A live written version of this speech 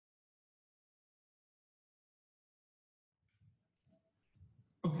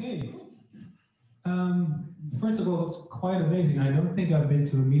Okay. First of all, it's quite amazing. I don't think I've been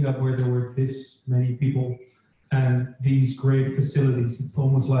to a meetup where there were this many people and these great facilities. It's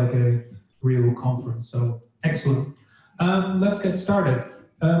almost like a real conference. So excellent. Let's get started.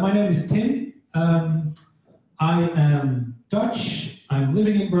 My name is Tim. I am Dutch. I'm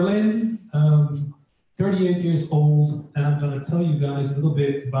living in Berlin. 38 years old, and I'm going to tell you guys a little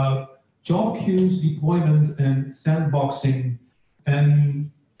bit about job queues, deployment, and sandboxing.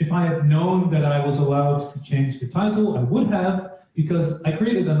 And if I had known that I was allowed to change the title, I would have, because I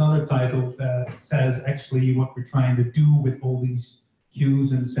created another title that says actually what we're trying to do with all these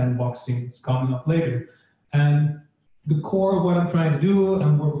queues and sandboxing. It's coming up later. And the core of what I'm trying to do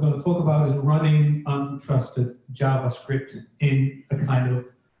and what we're going to talk about is running untrusted JavaScript in a kind of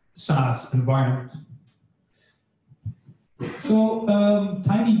SaaS environment. So,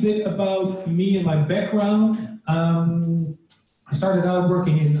 tiny bit about me and my background. I started out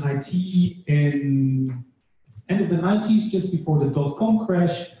working in IT in end of the 90s, just before the dot-com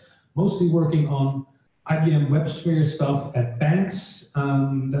crash, mostly working on IBM WebSphere stuff at banks.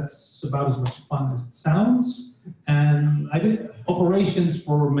 That's about as much fun as it sounds. And I did operations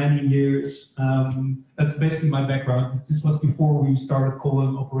for many years. That's basically my background. This was before we started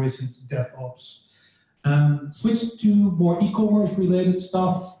calling operations DevOps. Switched to more e-commerce related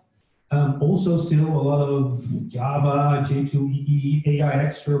stuff. Also still a lot of Java, J2EE,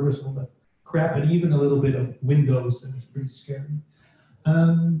 AIX servers, all that crap, and even a little bit of Windows, and it's pretty scary.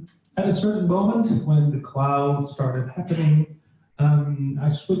 At a certain moment when the cloud started happening, I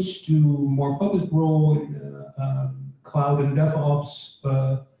switched to more focused role in cloud and DevOps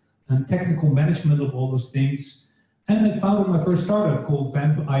and technical management of all those things. And I founded my first startup called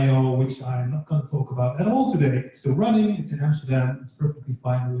Vamp.io, which I'm not going to talk about at all today. It's still running, it's in Amsterdam, it's perfectly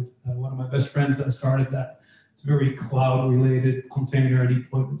fine with one of my best friends that started that. It's very cloud-related, container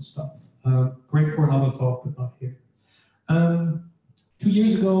deployment stuff. Great for another talk, but not here. 3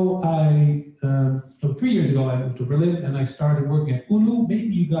 years ago, I moved to Berlin and I started working at UNU.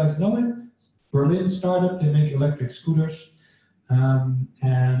 Maybe you guys know it. It's a Berlin startup, they make electric scooters. I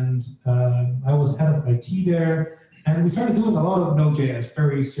was head of IT there. And we started doing a lot of Node.js,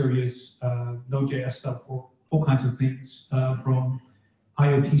 very serious Node.js stuff for all kinds of things, from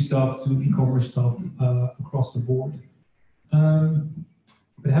IoT stuff to e-commerce stuff across the board.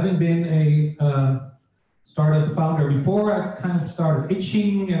 But having been a startup founder before, I kind of started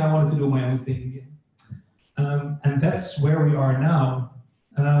itching and I wanted to do my own thing again. And that's where we are now.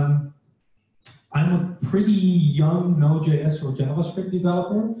 I'm a pretty young Node.js or JavaScript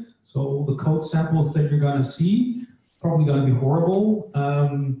developer, so the code samples that you're going to see probably going to be horrible.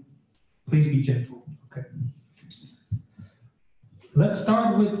 Please be gentle. Okay. Let's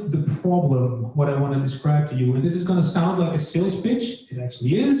start with the problem, what I want to describe to you. And this is going to sound like a sales pitch. It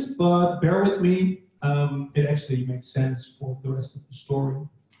actually is, but bear with me. It actually makes sense for the rest of the story.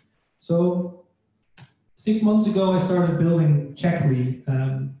 So 6 months ago, I started building Checkly.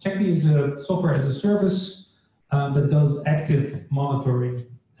 Checkly is a software as a service that does active monitoring.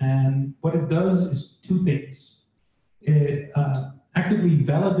 And what it does is two things. It actively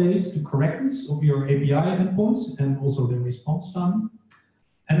validates the correctness of your API endpoints and also the response time.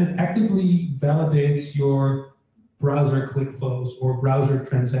 And it actively validates your browser click flows or browser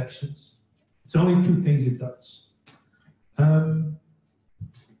transactions. It's only two things it does. And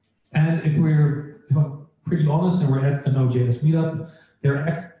if I'm pretty honest, and we're at a Node.js meetup,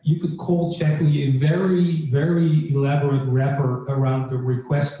 you could call Checkly a very, very elaborate wrapper around the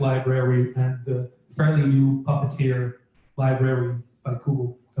request library and the fairly new Puppeteer library by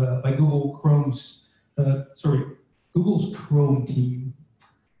Google, Google's Chrome team.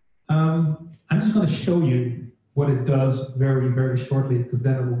 I'm just going to show you what it does very, very shortly, because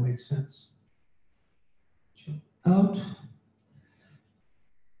then it will make sense. Check out.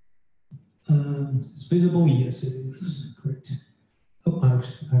 Is this visible? Yes, it is. Great. Oh, I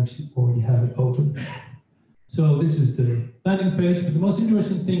actually already have it open. So this is the landing page, but the most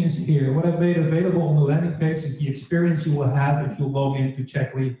interesting thing is here. What I've made available on the landing page is the experience you will have if you log into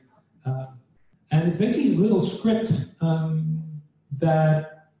Checkly. And it's basically a little script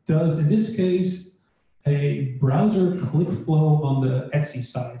that does, in this case, a browser click flow on the Etsy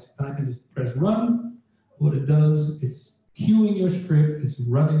site. And I can just press run. What it does, it's queuing your script, it's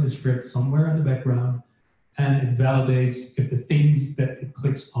running the script somewhere in the background, and it validates if the things that it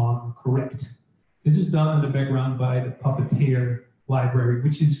clicks on are correct. This is done in the background by the Puppeteer library,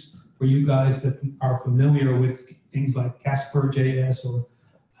 which is for you guys that are familiar with things like Casper.js or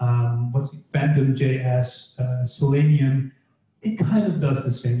Phantom.js, Selenium. It kind of does the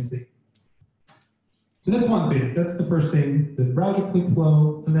same thing. So that's one thing. That's the first thing, the browser click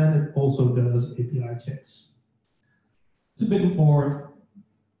flow, and then it also does API checks. It's a bit more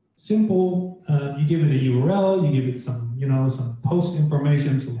simple. You give it a URL, you give it some, some post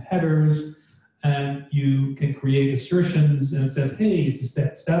information, some headers, and you can create assertions, and it says, hey, is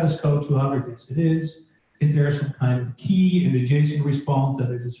the status code 200? Yes, it is. Is there some kind of key in the JSON response that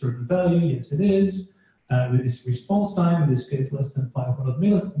is a certain value? Yes, it is. With this response time, in this case, less than 500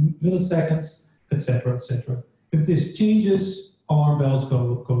 milliseconds, etc., etc. If this changes, alarm bells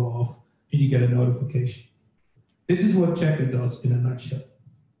go off, and you get a notification. This is what checking does in a nutshell.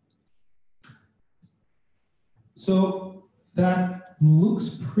 So that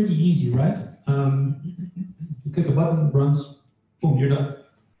looks pretty easy, right? You click a button, it runs, boom, you're done.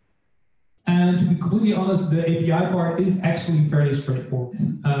 And to be completely honest, the API part is actually fairly straightforward.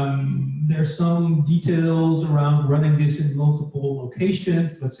 There's some details around running this in multiple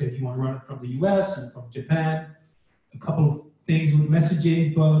locations. Let's say if you want to run it from the US and from Japan, a couple of things with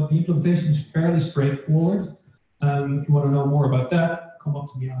messaging, but the implementation is fairly straightforward. If you want to know more about that, come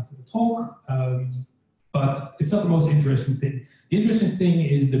up to me after the talk. But it's not the most interesting thing. The interesting thing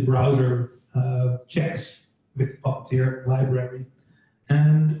is the browser checks with Puppeteer library.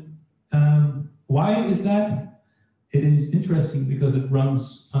 And why is that? It is interesting because it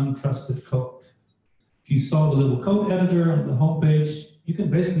runs untrusted code. If you saw the little code editor on the homepage, you can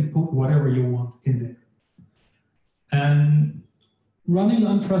basically put whatever you want in there. And running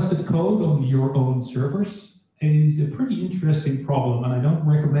untrusted code on your own servers is a pretty interesting problem, and I don't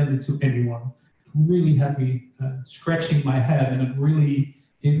recommend it to anyone. It really had me scratching my head, and it really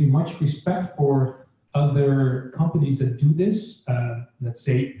gave me much respect for other companies that do this. Let's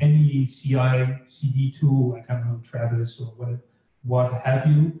say any CI/CD tool, like I don't know, Travis or what have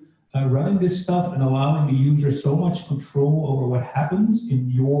you, running this stuff and allowing the user so much control over what happens in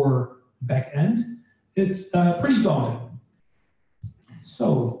your back end, it's pretty daunting.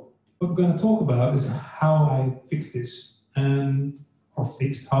 So what we're going to talk about is how I fix this, or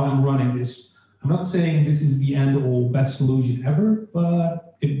fixed how I'm running this. I'm not saying this is the end-all best solution ever,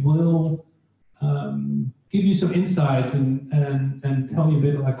 but it will give you some insights and tell you a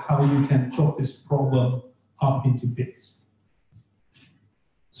bit like how you can chop this problem up into bits.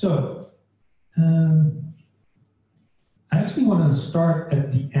 So I actually want to start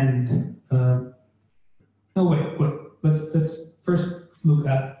at the end. No, wait. Let's first look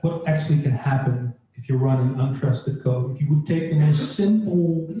at what actually can happen if you're running untrusted code. If you would take the most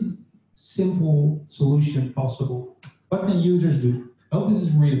simple solution possible, what can users do? I hope this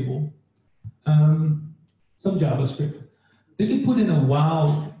is readable. Some JavaScript. They can put in a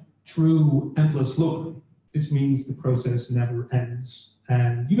while true endless loop. This means the process never ends.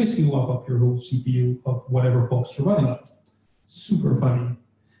 And you basically lock up your whole CPU of whatever box you're running on. Super funny.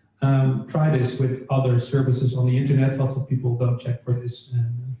 Try this with other services on the internet. Lots of people don't check for this,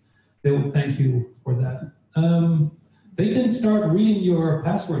 and they will thank you for that. They can start reading your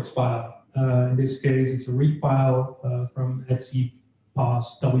passwords file. In this case, it's a read file from etc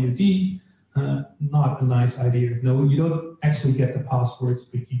passwd. Not a nice idea. No, you don't actually get the passwords,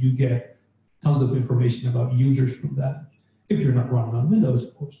 but you do get tons of information about users from that, if you're not running on Windows,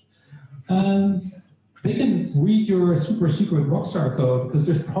 of course. They can read your super secret rockstar code, because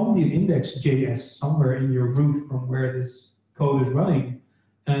there's probably an index.js somewhere in your root from where this code is running,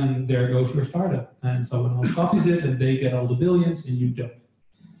 and there goes your startup. And someone else copies it, and they get all the billions, and you don't.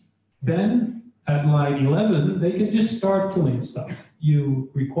 Then, at line 11, they can just start killing stuff. You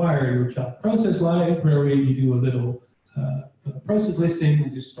require your child process library, you do a little process listing,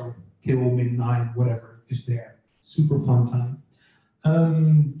 and just start kill, min, 9, whatever is there. Super fun time.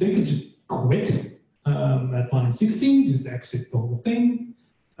 They could just quit at line 16, just exit the whole thing.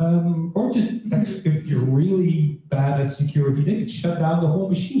 Or just, if you're really bad at security, they could shut down the whole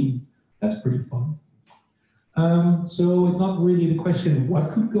machine. That's pretty fun. So it's not really the question of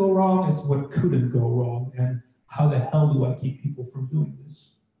what could go wrong, it's what couldn't go wrong, and how the hell do I keep people from doing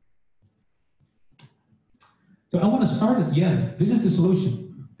this? So I want to start at the end. This is the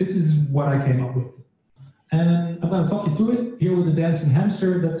solution. This is what I came up with. And I'm going to talk you through it. Here with the dancing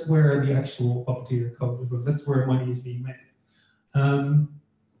hamster, that's where the actual Puppeteer code is. That's where money is being made.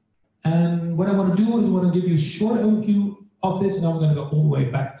 And what I want to do is I want to give you a short overview of this, and I'm going to go all the way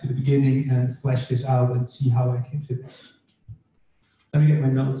back to the beginning and flesh this out and see how I came to this. Let me get my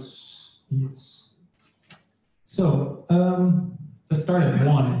notes. Yes. So let's start at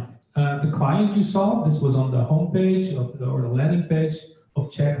 1. The client you saw, this was on the home page or the landing page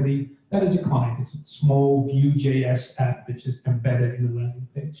of Checkly. That is a client. It's a small Vue.js app which is embedded in the landing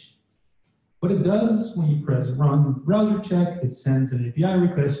page. What it does when you press run browser check, it sends an API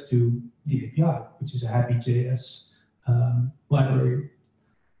request to the API, which is a happy.js library.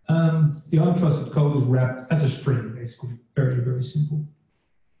 The untrusted code is wrapped as a string, basically. Very, very simple.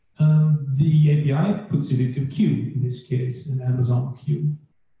 The API puts it into a queue, in this case, an Amazon queue.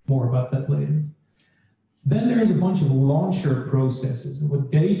 More about that later. Then there's a bunch of launcher processes. And what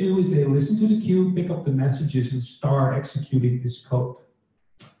they do is they listen to the queue, pick up the messages, and start executing this code.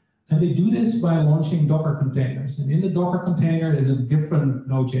 And they do this by launching Docker containers. And in the Docker container, there's a different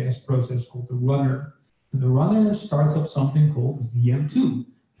Node.js process called the runner. And the runner starts up something called VM2.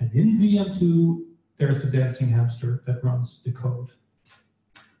 And in VM2, there's the dancing hamster that runs the code.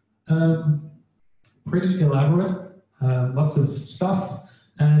 Pretty elaborate, lots of stuff.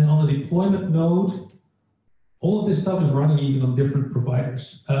 And on the deployment node, all of this stuff is running even on different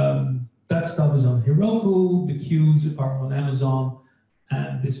providers. That stuff is on Heroku, the queues are on Amazon,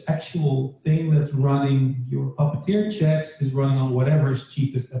 and this actual thing that's running your Puppeteer checks is running on whatever is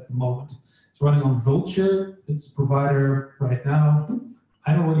cheapest at the moment. It's running on Vultr, it's a provider right now.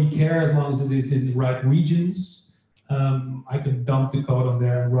 I don't really care as long as it is in the right regions. I can dump the code on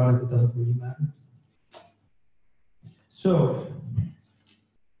there and run it, it doesn't really matter. So,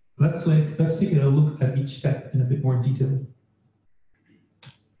 let's take a look at each step in a bit more detail.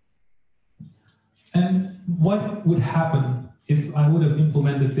 And what would happen if I would have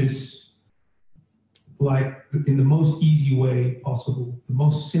implemented this like in the most easy way possible, the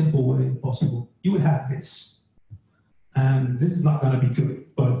most simple way possible? You would have this. And this is not going to be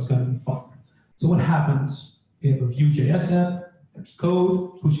good, but it's going to be fun. So what happens? You have a Vue.js app, there's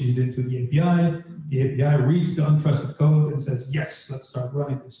code, pushes it into the API. The API reads the untrusted code and says, yes, let's start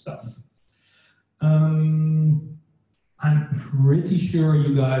running this stuff. I'm pretty sure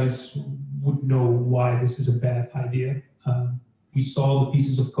you guys would know why this is a bad idea. We saw the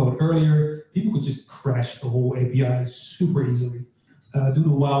pieces of code earlier. People could just crash the whole API super easily. Do the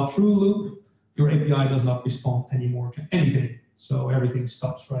while true loop, your API does not respond anymore to anything. So everything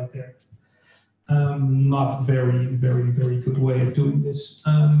stops right there. Not very, very, very good way of doing this.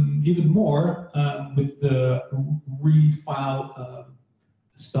 Even more, with the read file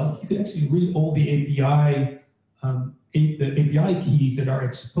stuff, you can actually read all the API keys that are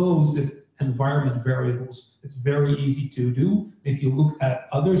exposed as environment variables. It's very easy to do. If you look at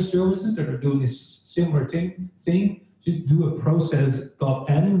other services that are doing this similar thing, just do a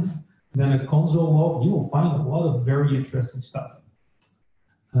process.env, then a console log, you will find a lot of very interesting stuff.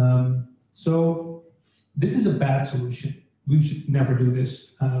 So this is a bad solution. We should never do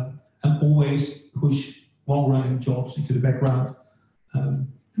this and always push long-running jobs into the background. And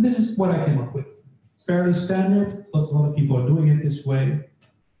this is what I came up with. Fairly standard, lots of other people are doing it this way.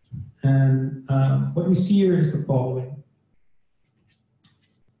 And what we see here is the following.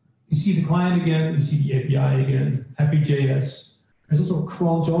 You see the client again, you see the API again, happy.js. There's also a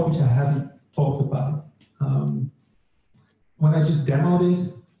cron job, which I haven't talked about. When I just demoed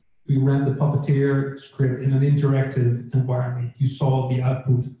it, we ran the Puppeteer script in an interactive environment. You saw the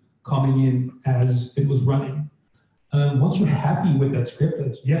output coming in as it was running. Once you're happy with that script,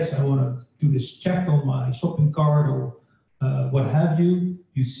 that's, yes, I want to do this check on my shopping cart or what have you,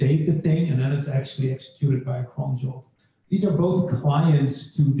 you save the thing and then it's actually executed by a cron job. These are both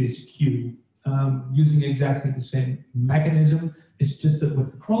clients to this queue using exactly the same mechanism. It's just that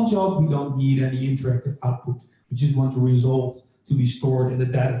with the cron job, we don't need any interactive output. We just want the result to be stored in the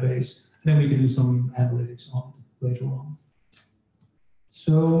database, and then we can do some analytics on it later on.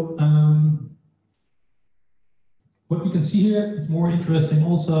 So what we can see here, it's more interesting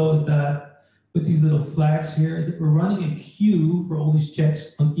also, is that with these little flags here, is that we're running a queue for all these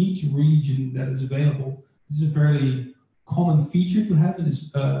checks on each region that is available. This is a fairly common feature to have in this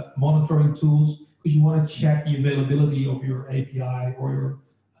monitoring tools, because you want to check the availability of your API or your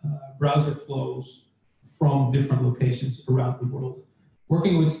browser flows from different locations around the world.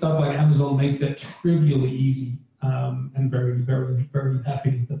 Working with stuff like Amazon makes that trivially easy, and very, very, very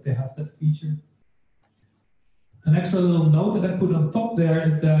happy that they have that feature. An extra little note that I put on top there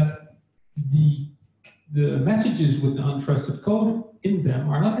is that the messages with the untrusted code in them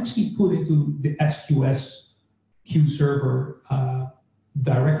are not actually put into the SQS queue server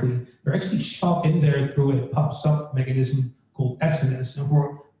directly. They're actually shot in there through a pub/sub mechanism called SNS. And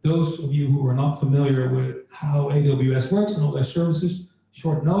for those of you who are not familiar with how AWS works and all their services,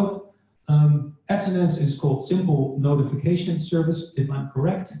 short note, SNS is called Simple Notification Service, if I'm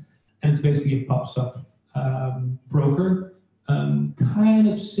correct, and it's basically a pub/sub broker, kind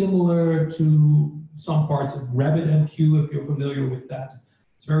of similar to some parts of RabbitMQ, if you're familiar with that.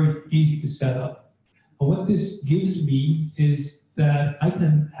 It's very easy to set up. And what this gives me is that I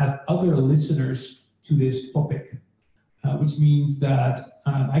can have other listeners to this topic, which means that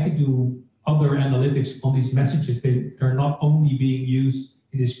I can do other analytics on these messages. They're not only being used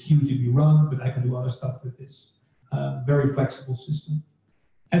in this queue to be run, but I can do other stuff with this. Very flexible system.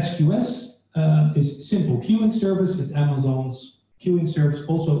 SQS is simple queuing service. It's Amazon's queuing service.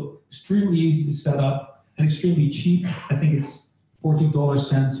 Also extremely easy to set up and extremely cheap. I think it's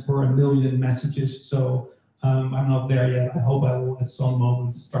 $40 for 1 million messages. So I'm not there yet. I hope I will at some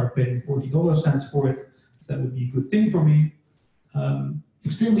moment start paying $40 for it, because that would be a good thing for me.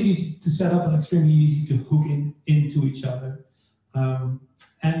 Extremely easy to set up and extremely easy to hook into each other.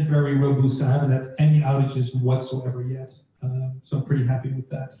 And very robust. I haven't had any outages whatsoever yet. So I'm pretty happy with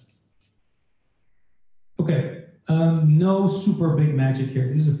that. Okay, no super big magic here.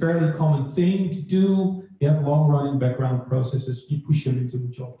 This is a fairly common thing to do. You have long-running background processes, you push them into the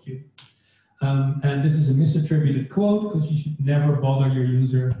job queue. And this is a misattributed quote, because you should never bother your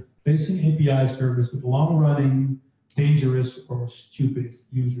user-facing API service with long-running, dangerous, or stupid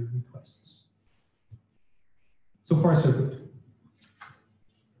user requests. So far, so good.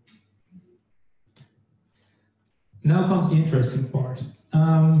 Now comes the interesting part.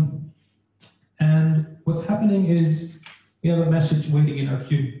 And what's happening is we have a message waiting in our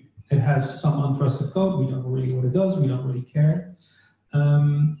queue. It has some untrusted code. We don't know really what it does. We don't really care.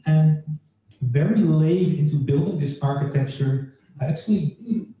 And very late into building this architecture, I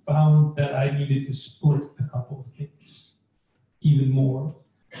actually found that I needed to split a couple of things even more.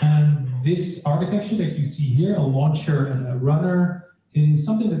 And this architecture that you see here, a launcher and a runner, is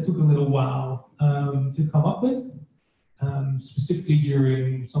something that took a little while to come up with. Specifically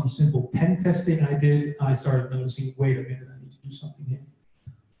during some simple pen testing I did, I started noticing, wait a minute, I need to do something here.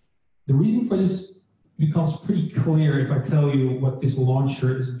 The reason for this becomes pretty clear if I tell you what this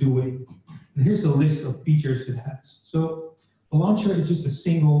launcher is doing. And here's the list of features it has. So the launcher is just a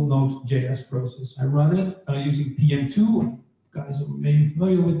single Node.js process. I run it using PM2. You guys are maybe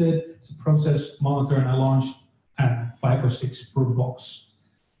familiar with it. It's a process monitor, and I launch 5 or 6 per box.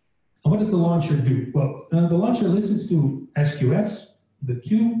 And what does the launcher do? Well, the launcher listens to SQS, the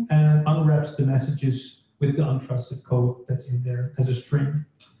queue, and unwraps the messages with the untrusted code that's in there as a string.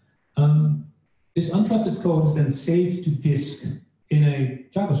 This untrusted code is then saved to disk in a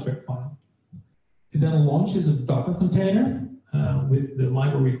JavaScript file. It then launches a Docker container with the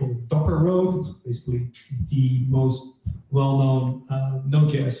library called Docker Road. It's basically the most well-known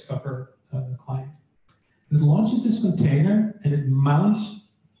Node.js Docker client. And it launches this container, and it mounts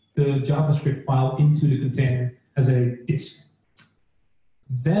the JavaScript file into the container as a disk.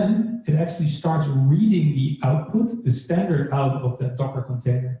 Then it actually starts reading the output, the standard out of that Docker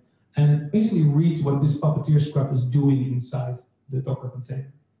container, and it basically reads what this Puppeteer script is doing inside the Docker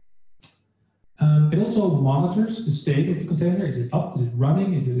container. It also monitors the state of the container. Is it up? Is it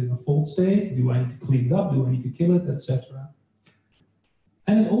running? Is it in a fault state? Do I need to clean it up? Do I need to kill it? Etc.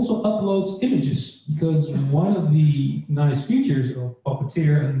 And it also uploads images, because one of the nice features of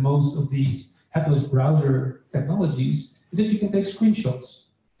Puppeteer and most of these headless browser technologies is that you can take screenshots.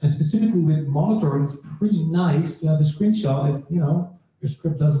 And specifically with monitoring, it's pretty nice to have a screenshot if your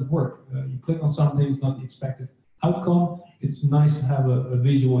script doesn't work. You click on something, it's not the expected outcome. It's nice to have a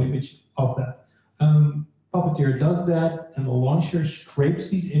visual image of that. Puppeteer does that, and the launcher scrapes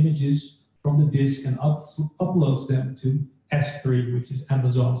these images from the disk and uploads them to S3, which is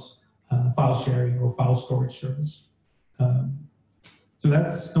Amazon's file sharing or file storage service. So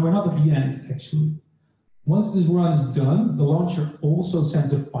that's, and we're not at the end, actually. Once this run is done, the launcher also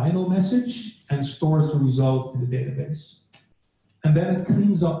sends a final message and stores the result in the database. And then it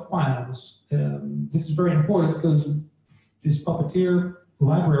cleans up files. This is very important because this Puppeteer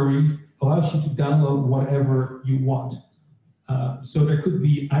library allows you to download whatever you want. So there could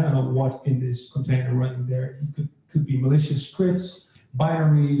be, I don't know what in this container running there. It could be malicious scripts,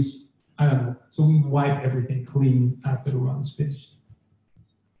 binaries, I don't know. So we wipe everything clean after the run is finished.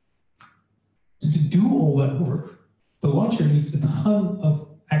 So to do all that work, the launcher needs a ton of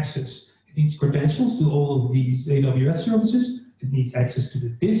access. It needs credentials to all of these AWS services. It needs access to the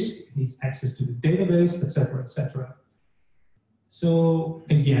disk. It needs access to the database, etc., etc. So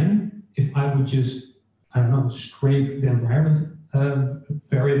again, if I would just, I don't know, scrape the environment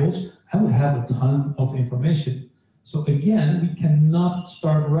variables, I would have a ton of information. So again, we cannot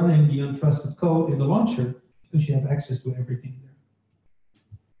start running the untrusted code in the launcher because you have access to everything there.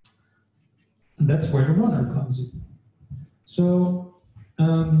 And that's where the runner comes in. So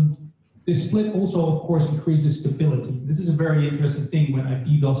this split also, of course, increases stability. This is a very interesting thing when I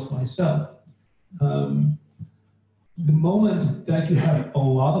DDoS myself. The moment that you have a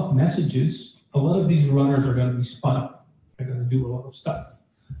lot of messages, a lot of these runners are going to be spun up. they're going to do a lot of stuff.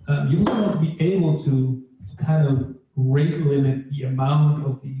 You also want to be able to kind of rate limit the amount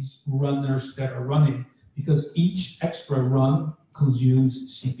of these runners that are running, because each extra run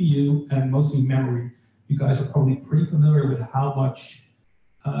consumes CPU and mostly memory. You guys are probably pretty familiar with how much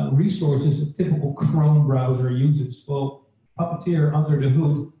resources a typical Chrome browser uses. Well, Puppeteer under the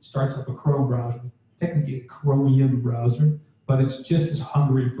hood starts up a Chrome browser, technically a Chromium browser, but it's just as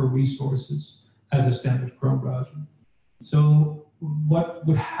hungry for resources as a standard Chrome browser. So what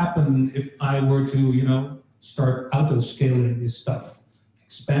would happen if I were to, start auto-scaling this stuff,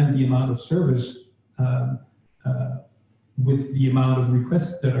 expand the amount of service with the amount of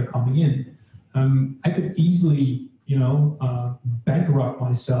requests that are coming in? I could easily, bankrupt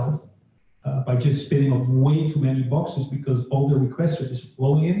myself by just spinning up way too many boxes, because all the requests are just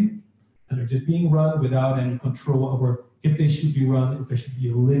flowing in and they're just being run without any control over if they should be run, if there should be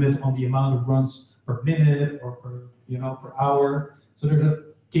a limit on the amount of runs per minute or per hour. So there's a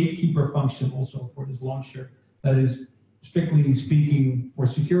gatekeeper function also for this launcher that is, strictly speaking, for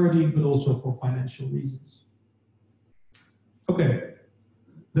security, but also for financial reasons. Okay,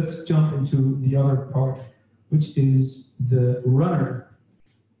 let's jump into the other part, which is the runner.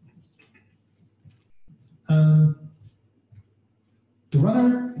 The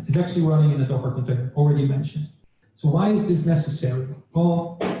runner is actually running in a Docker container, already mentioned. So why is this necessary?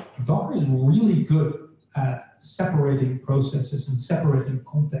 Well, Docker is really good at separating processes and separating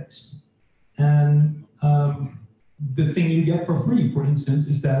context. And the thing you get for free, for instance,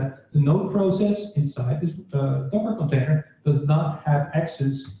 is that the node process inside this Docker container does not have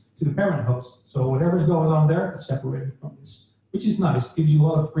access to the parent host. So whatever's going on there is separated from this, which is nice. It gives you a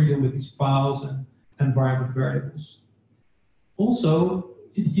lot of freedom with these files and environment variables. Also,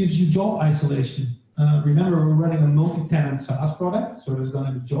 it gives you job isolation. Remember, we're running a multi-tenant SaaS product, so there's going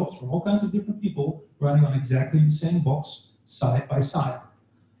to be jobs from all kinds of different people running on exactly the same box, side by side.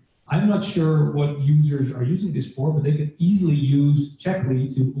 I'm not sure what users are using this for, but they could easily use Checkly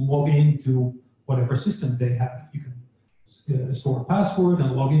to log into whatever system they have. You can store a password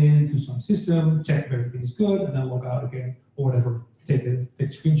and log in to some system, check if everything is good, and then log out again, or whatever, take a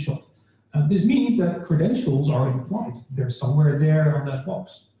screenshot. This means that credentials are in flight. They're somewhere there on that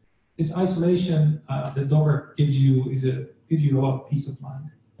box. This isolation that Docker gives you gives you a lot of peace of mind.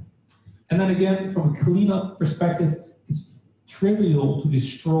 And then again, from a cleanup perspective, it's trivial to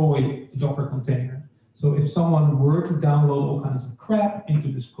destroy the Docker container. So if someone were to download all kinds of crap into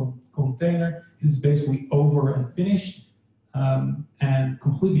this container, it's basically over and finished and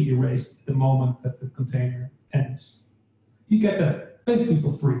completely erased at the moment that the container ends. You get that basically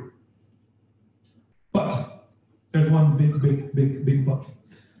for free. But there's one big but.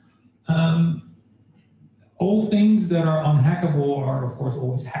 All things that are unhackable are, of course,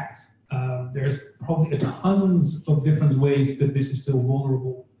 always hacked. There's probably tons of different ways that this is still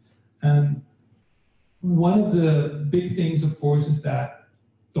vulnerable. And one of the big things, of course, is that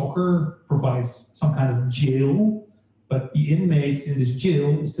Docker provides some kind of jail, but the inmates in this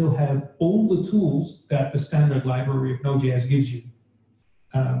jail still have all the tools that the standard library of Node.js gives you.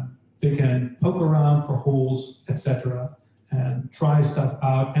 They can poke around for holes, etc., and try stuff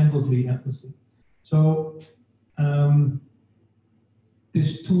out endlessly. So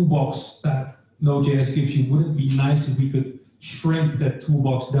this toolbox that Node.js gives you, wouldn't it be nice if we could shrink that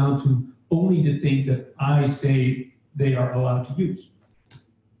toolbox down to only the things that I say they are allowed to use?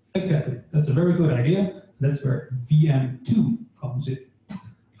 Exactly, that's a very good idea. That's where VM2 comes in.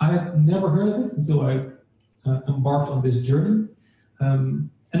 I had never heard of it until I embarked on this journey.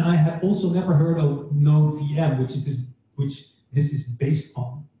 And I had also never heard of Node VM, which this is based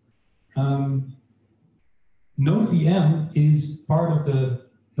on. Node VM is part of the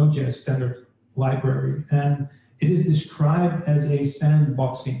Node.js standard library, and it is described as a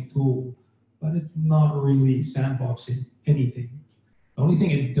sandboxing tool, but it's not really sandboxing anything. The only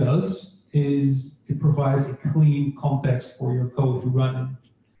thing it does is it provides a clean context for your code to run in.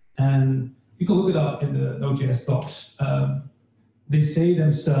 And you can look it up in the Node.js docs. They say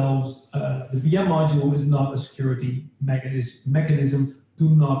themselves, the VM module is not a security mechanism. Do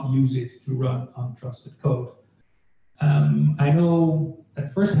not use it to run untrusted code. I know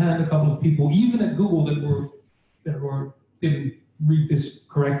at first hand a couple of people, even at Google, that didn't read this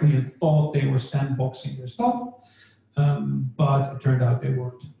correctly and thought they were sandboxing their stuff, but it turned out they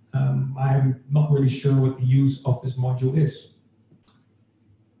weren't. I'm not really sure what the use of this module is.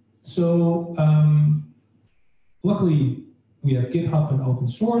 So luckily, we have GitHub and open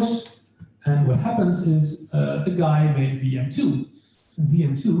source, and what happens is the guy made VM2. And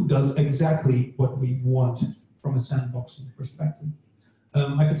VM2 does exactly what we want from a sandboxing perspective.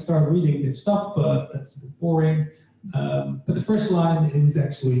 I could start reading this stuff, but that's a bit boring. But the first line is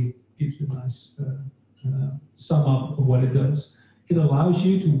actually gives you a nice sum up of what it does. It allows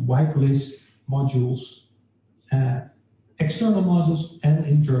you to whitelist modules, external modules and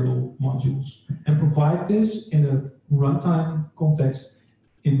internal modules, and provide this in a runtime context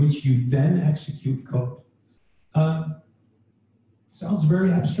in which you then execute code. Sounds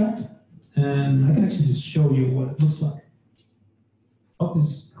very abstract, and I can actually just show you what it looks like. Hope this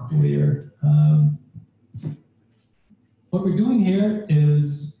is clear. What we're doing here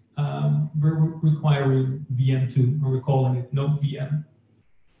is we're requiring VM2, or we're calling it Node VM.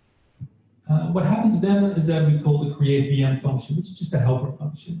 What happens then is that we call the create VM function, which is just a helper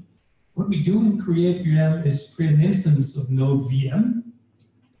function. What we do in create VM is create an instance of Node VM,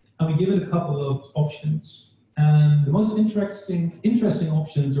 and we give it a couple of options. And the most interesting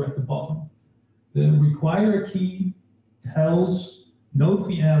options are at the bottom. The require key tells Node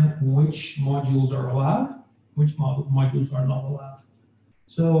VM which modules are allowed, which modules are not allowed.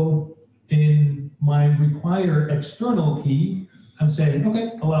 So in my require external key, I'm saying,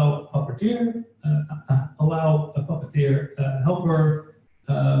 okay, allow Puppeteer, allow a Puppeteer helper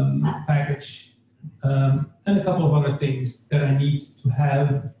package, and a couple of other things that I need to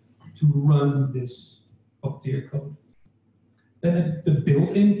have to run this Puppeteer code. Then the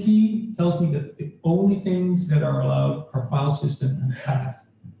built-in key tells me that the only things that are allowed are file system and path.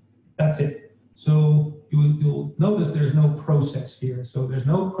 That's it. So you'll notice there's no process here. So there's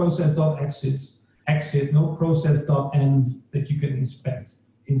no process.exit, no process.env that you can inspect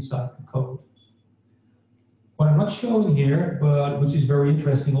inside the code. What I'm not showing here, but which is very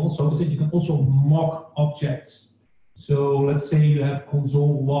interesting also, is that you can also mock objects. So let's say you have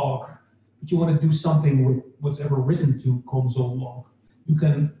console log, but you want to do something with what's ever written to console log. You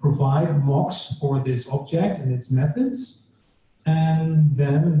can provide mocks for this object and its methods, and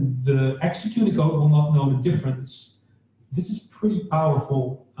then the executed code will not know the difference. This is pretty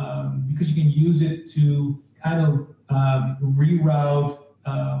powerful because you can use it to kind of reroute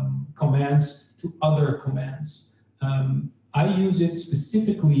commands to other commands. I use it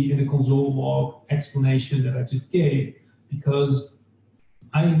specifically in the console log explanation that I just gave because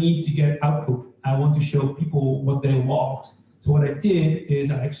I need to get output. I want to show people what they logged. So what I did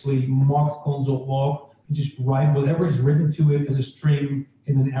is I actually mocked console log and just write whatever is written to it as a string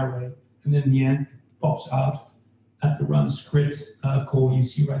in an array. And then in the end, it pops out at the run script call you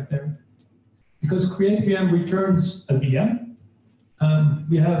see right there. Because create VM returns a VM,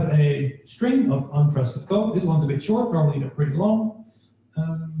 we have a string of untrusted code. This one's a bit short, normally they're pretty long.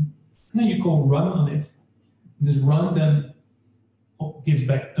 And then you call run on it. This run then gives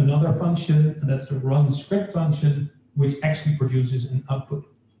back another function, and that's the run script function, which actually produces an output.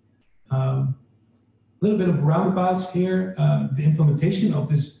 A little bit of roundabouts here. The implementation of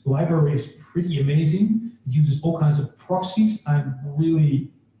this library is pretty amazing. It uses all kinds of proxies. I'm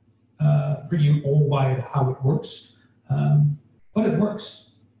really pretty awed by how it works, but it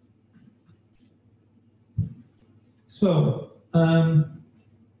works. So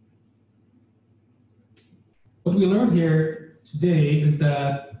what we learned here today is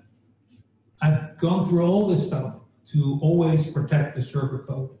that I've gone through all this stuff to always protect the server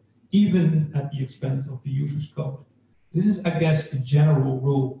code, even at the expense of the user's code. This is, I guess, a general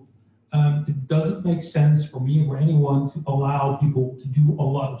rule. It doesn't make sense for me or anyone to allow people to do a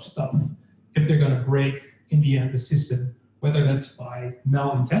lot of stuff if they're going to break, in the end, the system, whether that's by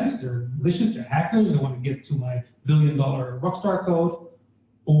malintent, they're malicious, they're hackers, they want to get to my billion-dollar rockstar code,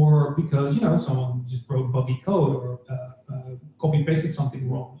 or because someone just wrote buggy code or copy-pasted something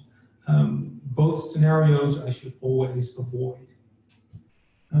wrong. Both scenarios I should always avoid.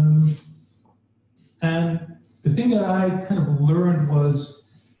 And the thing that I kind of learned was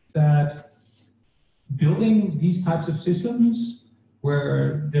that building these types of systems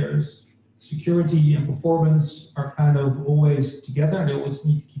where there's security and performance are kind of always together and they always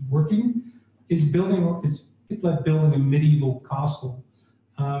need to keep working, it's a bit like building a medieval castle.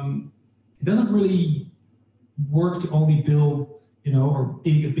 It doesn't really work to only build, or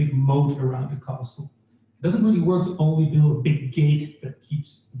dig a big moat around the castle. It doesn't really work to only build a big gate that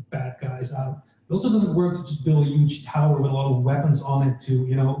keeps the bad guys out. It also doesn't work to just build a huge tower with a lot of weapons on it to,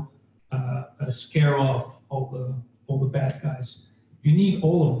 scare off all the bad guys. You need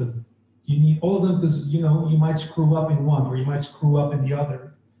all of them. You need all of them because, you might screw up in one or you might screw up in the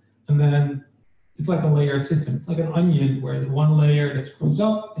other. And then it's like a layered system. It's like an onion where the one layer that screws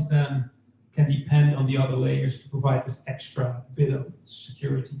up is then can depend on the other layers to provide this extra bit of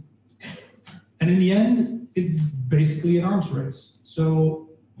security. And in the end, it's basically an arms race. So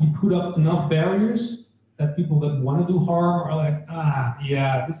you put up enough barriers that people that want to do harm are like,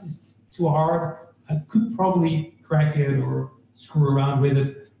 yeah, this is too hard. I could probably crack it or screw around with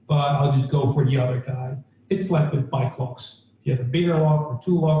it, but I'll just go for the other guy. It's like with bike locks. If you have a bigger lock or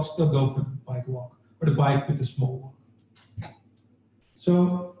two locks, they'll go for the bike lock or the bike with the small lock.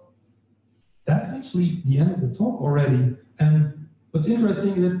 So that's actually the end of the talk already. And what's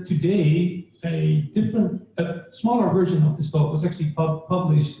interesting is that today, a smaller version of this talk was actually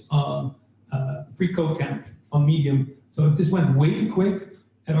published on Free Code Camp on Medium. So if this went way too quick,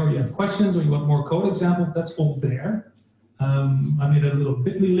 or you have questions or you want more code examples, that's all there. I made a little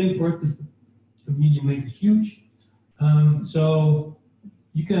bit.ly link for it because the Medium link is huge. So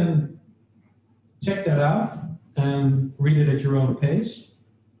you can check that out and read it at your own pace.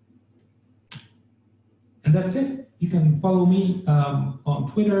 And that's it. You can follow me on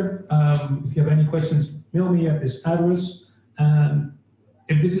Twitter. If you have any questions, mail me at this address. And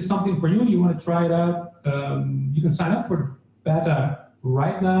if this is something for you, you want to try it out, you can sign up for the beta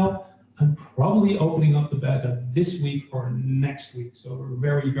right now. I'm probably opening up the beta this week or next week. So we're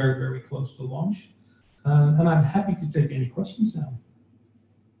very, very, very close to launch. And I'm happy to take any questions now.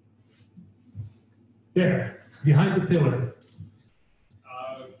 There, behind the pillar.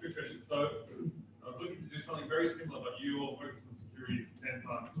 Good question. So I was looking to do something very similar, but you all focus on security 10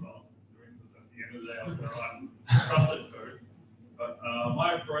 times what I was doing, because at the end of the day I was going to write trusted code. But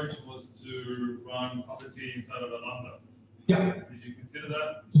my approach was to run Puppeteer inside of a Lambda. Yeah. Did you consider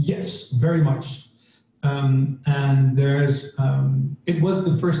that? Yes, very much. And there's, it was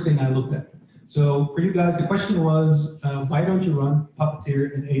the first thing I looked at. So for you guys, the question was, why don't you run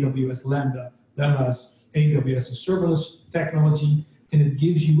Puppeteer in AWS Lambda? Lambda is AWS serverless technology, and it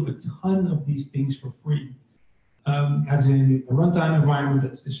gives you a ton of these things for free. As in a runtime environment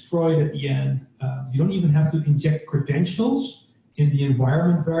that's destroyed at the end. You don't even have to inject credentials in the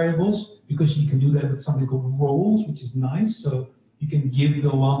environment variables, because you can do that with something called roles, which is nice. So you can give the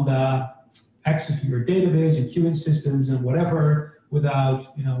Lambda access to your database and queuing systems and whatever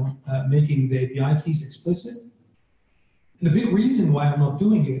without, making the API keys explicit. And the big reason why I'm not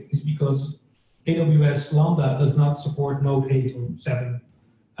doing it is because AWS Lambda does not support Node 8 or 7.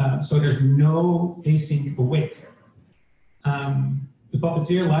 So there's no async await. The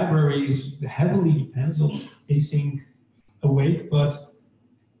Puppeteer library heavily depends on async await, but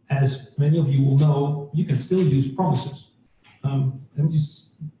as many of you will know, you can still use promises. Let me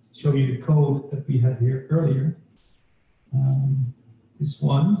just show you the code that we had here earlier. This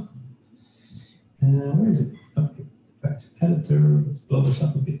one. Where is it? Okay, back to editor. Let's blow this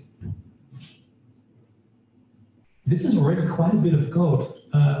up a bit. This is already quite a bit of code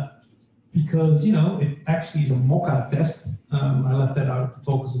because it actually is a Mocha test. I left that out of the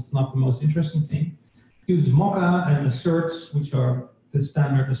talk because it's not the most interesting thing. It uses Mocha and asserts, which are the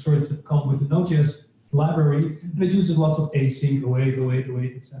standard asserts that come with the Node.js library, and it uses lots of async, await,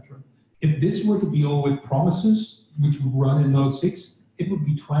 etc. If this were to be all with promises, which would run in Node 6, it would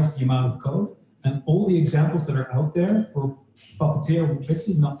be twice the amount of code, and all the examples that are out there for Puppeteer would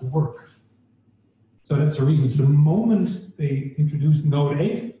basically not work. So that's the reason. So the moment they introduced Node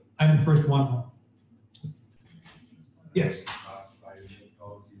 8, I'm the first one on. Yes? Why you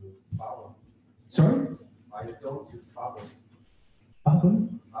don't use Babel? Sorry? Why you don't use Babel?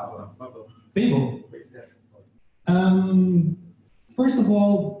 Babel. First of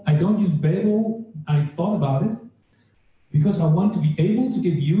all, I don't use Babel. I thought about it because I want to be able to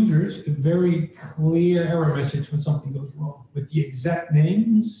give users a very clear error message when something goes wrong with the exact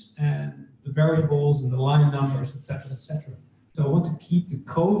names and the variables and the line numbers, etc., etc. So I want to keep the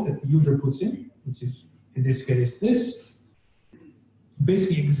code that the user puts in, which is in this case this,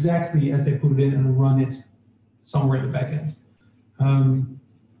 basically exactly as they put it in and run it somewhere in the backend.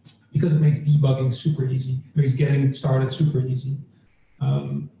 Because it makes debugging super easy, it makes getting started super easy.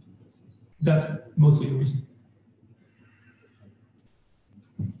 That's mostly the reason.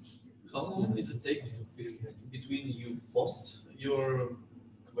 How long does it take between you post your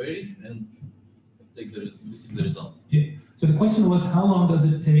query and receive the result? Yeah. So the question was, how long does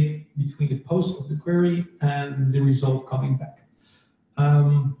it take between the post of the query and the result coming back?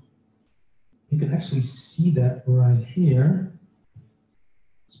 You can actually see that right here.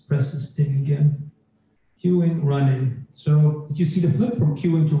 Let's press this thing again. Queuing, running. So did you see the flip from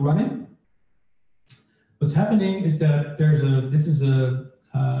queuing to running? What's happening is that this is a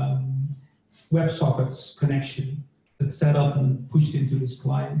WebSockets connection that's set up and pushed into this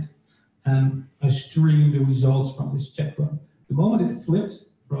client, and I stream the results from this check run. The moment it flipped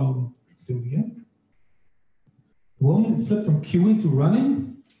from, let's do it again. The moment it flipped from queuing to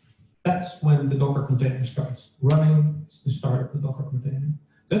running, that's when the Docker container starts. Running is the start of the Docker container.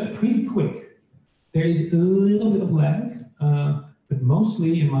 So that's pretty quick. There is a little bit of lag, but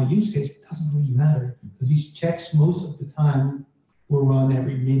mostly in my use case, it doesn't really matter. because these checks most of the time will run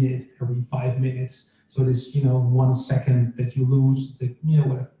every minute, every 5 minutes. So this, 1 second that you lose, it's like,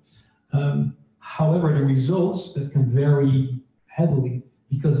 whatever. However, the results that can vary heavily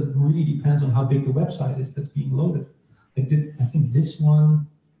because it really depends on how big the website is that's being loaded. I think this one,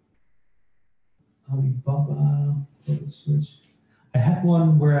 Alibaba, let's switch. I had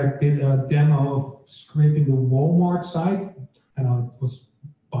one where I did a demo of scraping the Walmart site, and I was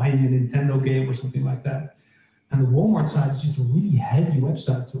buying a Nintendo game or something like that. And the Walmart site is just a really heavy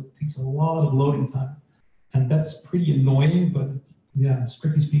website, so it takes a lot of loading time. And that's pretty annoying, but yeah,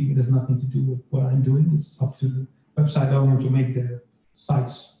 strictly speaking, it has nothing to do with what I'm doing. It's up to the website owner to make their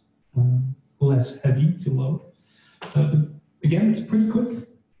sites less heavy to load. But again, it's pretty quick.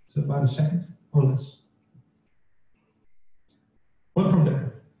 It's about a second or less. What from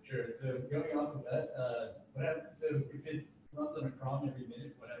there? Sure. So going off of that, so if it runs on a cron every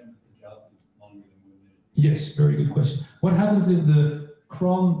minute, what happens if the job is longer than 1 minute? Yes, very good question. What happens if the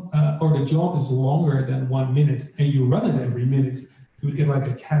cron or the job is longer than 1 minute and you run it every minute? You would get like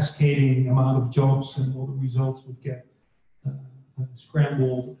a cascading amount of jobs, and all the results would get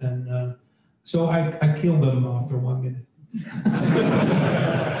scrambled. And so I kill them after 1 minute.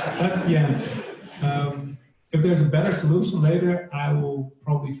 That's the answer. If there's a better solution later, I will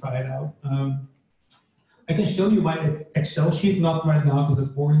probably try it out. I can show you my Excel sheet, not right now because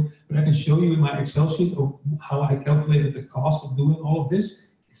that's boring, but I can show you in my Excel sheet of how I calculated the cost of doing all of this.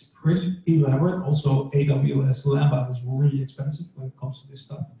 It's pretty elaborate. Also, AWS Lambda is really expensive when it comes to this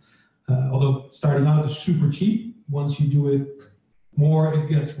stuff. Although starting out is super cheap, once you do it more, it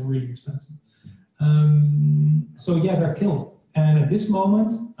gets really expensive. So yeah, they're killed. And at this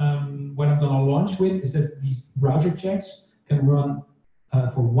moment, what I'm going to launch with is that these browser checks can run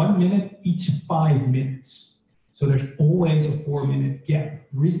for 1 minute each 5 minutes. So there's always a 4-minute gap.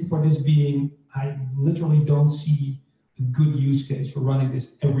 The reason for this being, I literally don't see a good use case for running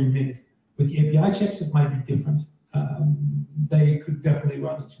this every minute. With the API checks, it might be different. They could definitely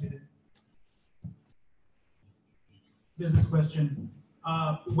run each minute. Business question.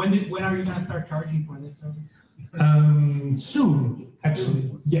 When are you going to start charging for this service? Soon,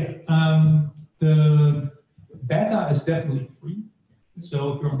 actually. Yeah. The beta is definitely free.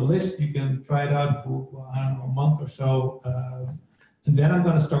 So if you're on the list, you can try it out for, I don't know, a month or so. And then I'm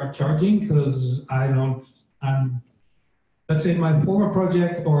going to start charging because let's say my former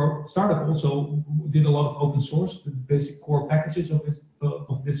project or startup also did a lot of open source. The basic core packages of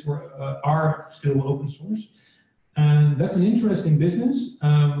this are still open source. And that's an interesting business,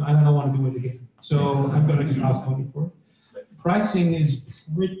 and I don't want to do it again. So I'm going to just ask money for it. Pricing is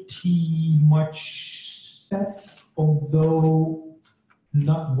pretty much set, although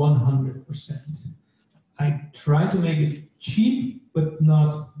not 100%. I try to make it cheap, but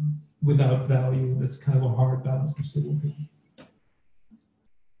not without value. That's kind of a hard balance I'm still working.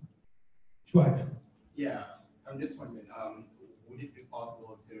 Swipe. Yeah, I'm just wondering, would it be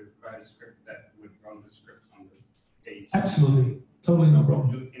possible to write a script that would run the script on this page? Absolutely, totally no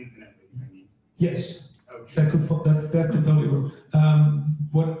problem. Do infinitely, I mean. Yes, okay. that could totally work.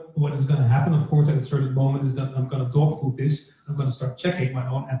 What is going to happen, of course, at a certain moment is that I'm going to dogfood this. I'm going to start checking my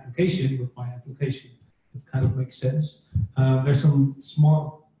own application with my application. It kind of makes sense. There's some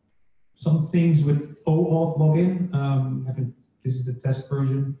things with OAuth login. This is the test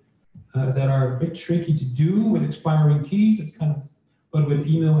version. That are a bit tricky to do with expiring keys. It's kind of, but with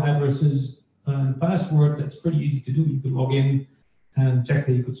email addresses and password, that's pretty easy to do. You could log in and check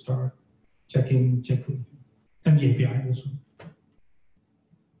that you could start checking, and the API also.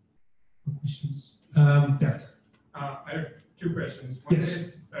 Questions? There. I have 2 questions. One Yes.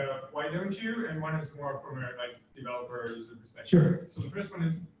 is why don't you, and one is more from a developer or user perspective. Sure. So the first one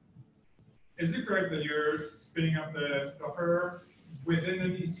is it correct that you're spinning up the Docker within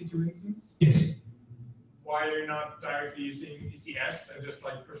an EC2 instance? Yes. Why are you not directly using ECS and just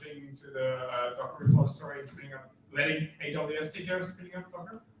pushing to the Docker repository and spinning up, letting AWS take care of spinning up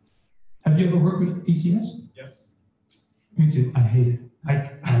Docker? Have you ever worked with ECS? Yes. Me too. I hate it. I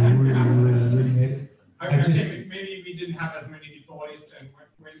really hate it. Maybe we didn't have as many deploys, and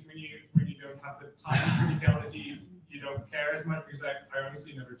when you don't have the time criticality, you don't care as much because I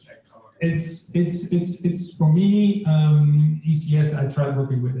honestly never checked how long. It's for me, ECS, I tried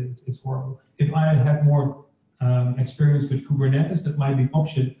working with it, it's horrible. If I had more experience with Kubernetes, that might be an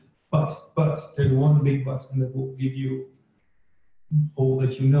option, but there's one big but, and that will give you all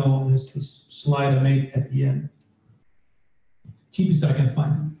that you know. There's this slide I made at the end. Cheapest I can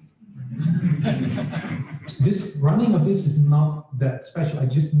find. This running of this is not that special. I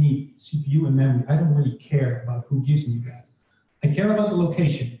just need CPU and memory. I don't really care about who gives me that. I care about the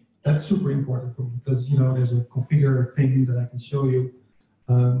location. That's super important for me because, you know, there's a configure thing that I can show you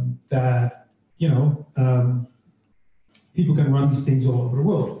that, you know, people can run these things all over the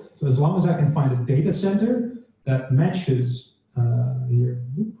world. So as long as I can find a data center that matches here,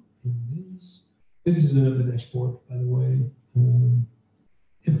 whoop, here it is. This is the dashboard, by the way.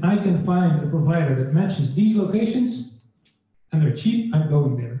 If I can find a provider that matches these locations and they're cheap, I'm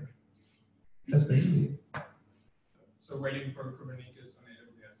going there. That's basically it. So waiting for Kubernetes on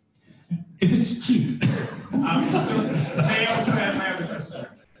AWS. If it's cheap. So I also have my other question.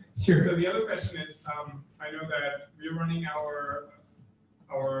 Sure. So the other question is, I know that we're running our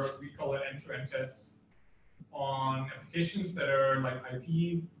we call it end-to-end tests on applications that are like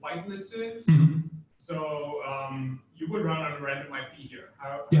IP whitelisted. Mm-hmm. So you would run on a random IP here.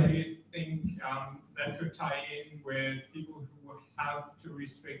 How Yeah. do you think that could tie in with people who have to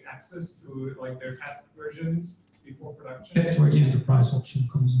restrict access to like their test versions before production? That's where the enterprise option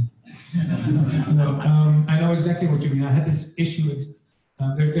comes in. No, I know exactly what you mean. I had this issue.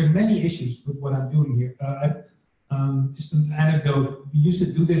 There's many issues with what I'm doing here. Just an anecdote. We used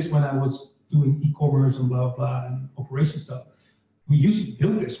to do this when I was doing e-commerce and blah, blah, and operation stuff. We used to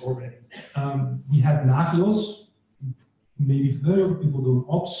build this already. We had Nagios, maybe familiar with people doing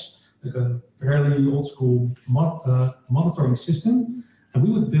ops, like a fairly old school monitoring system. And we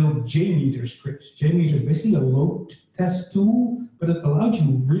would build JMeter scripts. JMeter is basically a load test tool, but it allowed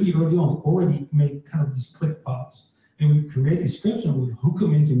you really early on to already make kind of these click paths. And we would create these scripts and we would hook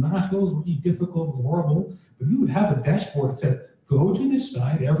them into Nagios, really difficult, horrible. But we would have a dashboard that said, go to this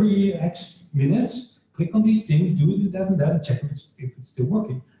site every X minutes, click on these things, do that and that, and check if it's still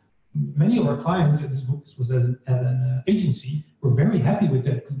working. Many of our clients, this was at an agency, were very happy with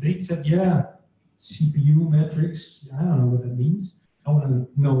that because they said, yeah, CPU metrics, I don't know what that means. I want to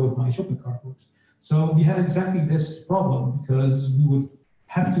know if my shopping cart works. So we had exactly this problem because we would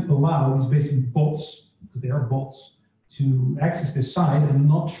have to allow these basically bots, because they are bots, to access this site and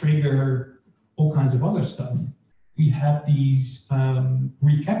not trigger all kinds of other stuff. We had these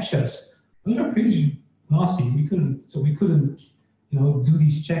reCAPTCHAs. Those are pretty nasty. We couldn't, you know, do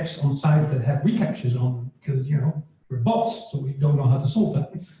these checks on sites that have reCAPTCHAs on them because, you know, we're bots, so we don't know how to solve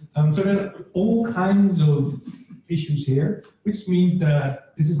that. So there are all kinds of issues here, which means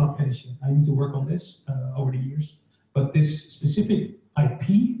that this is not finished yet. I need to work on this over the years. But this specific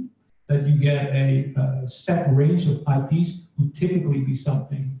IP, that you get a set range of IPs, would typically be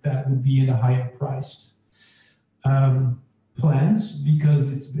something that would be in the higher priced plans because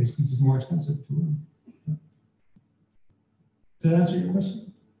it's basically just more expensive to run. Does that answer your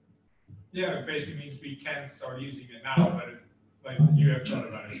question? Yeah, it basically means we can start using it now, but like you have thought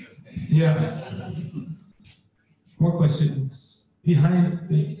about it. Yeah. More questions behind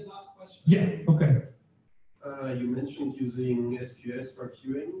the last question. Yeah. Okay. You mentioned using SQS for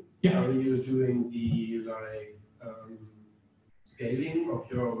queuing. Yeah. Are you doing the scaling of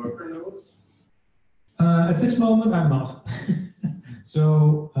your worker nodes? At this moment, I'm not.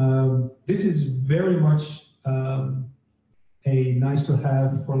 So this is very much a nice to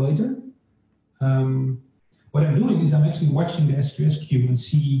have for later. What I'm doing is I'm actually watching the SQS queue and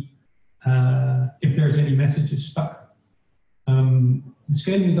see if there's any messages stuck. The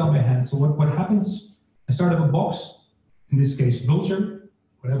scaling is done by hand. So what happens? I start up a box, in this case Vulture,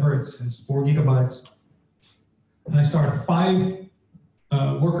 whatever, it says 4 gigabytes. And I start 5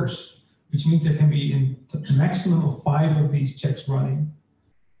 workers, which means there can be a maximum of 5 of these checks running.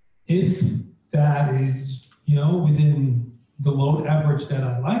 If that is, you know, within the load average that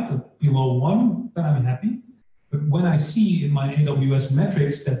I like, below 1, then I'm happy. But when I see in my AWS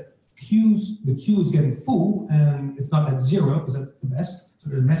metrics that the queue is getting full and it's not at 0, because that's the best, so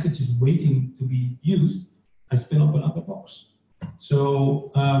the message is waiting to be used, I spin up another box.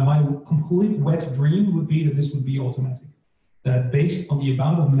 So my complete wet dream would be that this would be automatic. That based on the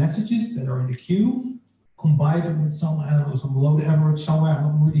amount of messages that are in the queue, combined with some, I don't know, some load average somewhere, I'm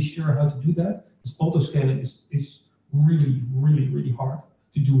not really sure how to do that. This auto scaling is really, really, really hard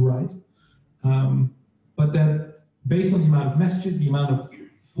to do right. But that based on the amount of messages, the amount of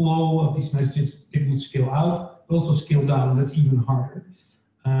flow of these messages, it would scale out, but also scale down, and that's even harder.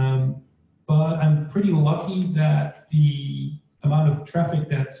 But I'm pretty lucky that the amount of traffic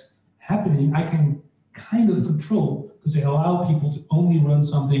that's happening, I can kind of control, because they allow people to only run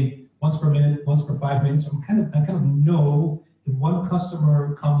something once per minute, once per 5 minutes. I kind of know if one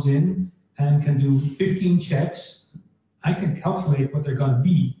customer comes in and can do 15 checks, I can calculate what they're going to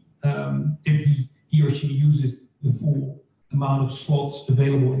be if he or she uses the full amount of slots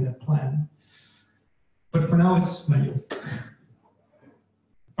available in that plan. But for now, it's manual.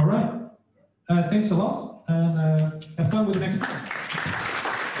 All right. Thanks a lot, and have fun with the next one.